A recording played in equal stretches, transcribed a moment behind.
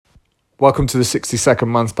Welcome to the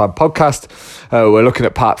 60-Second Man's Plan podcast. We're looking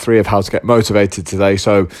at part 3 of how to get motivated today.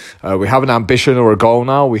 So we have an ambition or a goal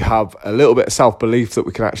now. We have a little bit of self-belief that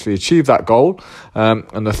we can actually achieve that goal.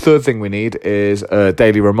 And the third thing we need is a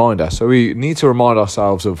daily reminder. So we need to remind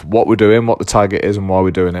ourselves of what we're doing, what the target is and why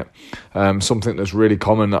we're doing it. Something that's really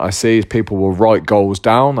common that I see is people will write goals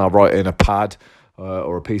down. I'll write in a pad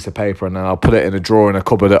or a piece of paper, and then I'll put it in a drawer in a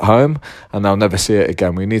cupboard at home, and they'll never see it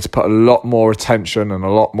again. We need to put a lot more attention and a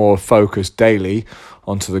lot more focus daily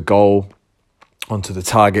onto the goal, onto the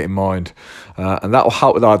target in mind, and that will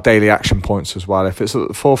help with our daily action points as well. If it's at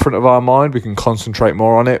the forefront of our mind, we can concentrate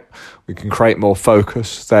more on it, we can create more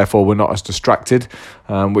focus, therefore we're not as distracted,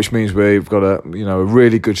 which means we've got a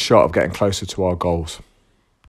really good shot of getting closer to our goals.